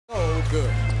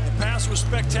was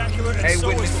spectacular, and so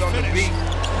was the finish.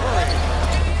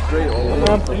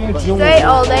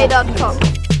 DreAllDay.com.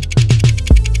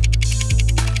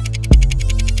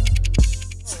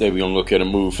 Today we're going to look at a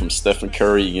move from Stephen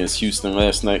Curry against Houston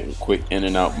last night. A quick in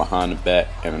and out behind the back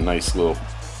and a nice little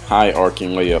high arcing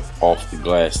layup off the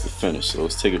glass to finish. So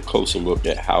let's take a closer look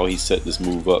at how he set this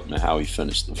move up and how he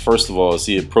finished it. First of all, as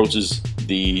he approaches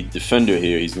the defender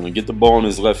here, he's going to get the ball in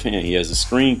his left hand. He has a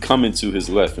screen coming to his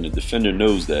left, and the defender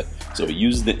knows that. So he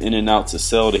uses the in and out to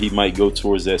sell that he might go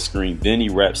towards that screen. Then he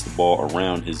wraps the ball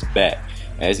around his back.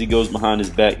 As he goes behind his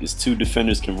back, there's two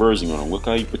defenders converging on him. Look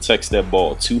how he protects that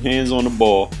ball. Two hands on the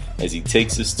ball. As he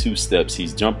takes his two steps,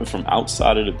 he's jumping from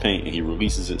outside of the paint, and he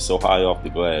releases it so high off the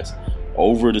glass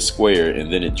over the square,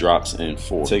 and then it drops in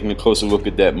forward. Taking a closer look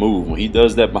at that move, when he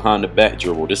does that behind the back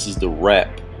dribble, this is the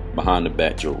wrap behind the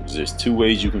back dribble. There's two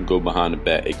ways you can go behind the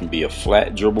back. It can be a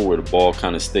flat dribble where the ball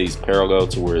kind of stays parallel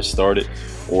to where it started,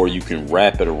 or you can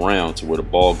wrap it around to where the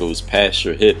ball goes past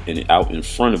your hip and out in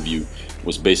front of you,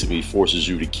 which basically forces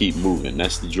you to keep moving.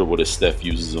 That's the dribble that Steph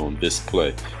uses on this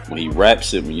play. When he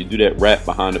wraps it, when you do that wrap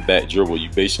behind the back dribble, you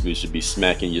basically should be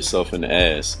smacking yourself in the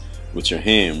ass with your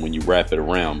hand when you wrap it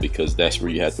around, because that's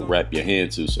where you have to wrap your hand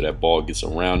to, so that ball gets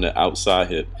around the outside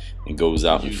hip and goes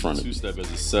out in front of you. Two-step as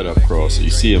a setup cross. So you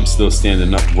see him still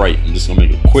standing upright. I'm just gonna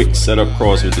make a quick setup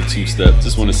cross with the two-step.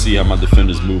 Just want to see how my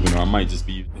defender's moving, or I might just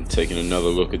be taking another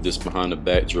look at this behind the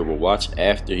back dribble. Watch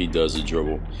after he does the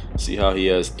dribble. See how he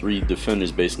has three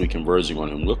defenders basically converging on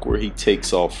him. Look where he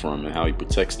takes off from and how he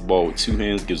protects the ball with two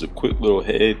hands, gives a quick little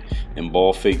head and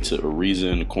ball fake to Ariza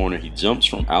in the corner. He jumps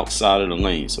from outside of the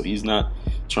lane, so he's not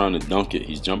trying to dunk it.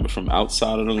 He's jumping from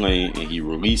outside of the lane, and he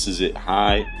releases it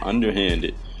high,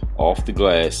 underhanded, off the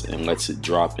glass, and lets it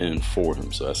drop in for him.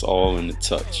 So that's all in the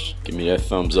touch. Give me that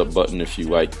thumbs up button if you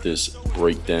like this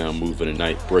breakdown, move of the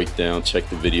night breakdown. Check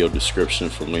the video description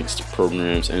for links to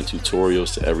programs and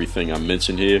tutorials to everything I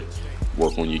mentioned here.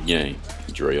 Work on your game.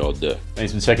 Dre all day.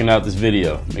 Thanks for checking out this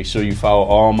video. Make sure you follow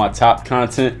all my top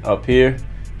content up here.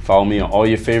 Follow me on all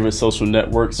your favorite social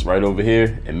networks right over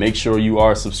here, and make sure you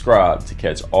are subscribed to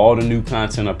catch all the new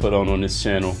content I put on this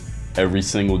channel every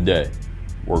single day.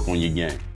 Work on your game.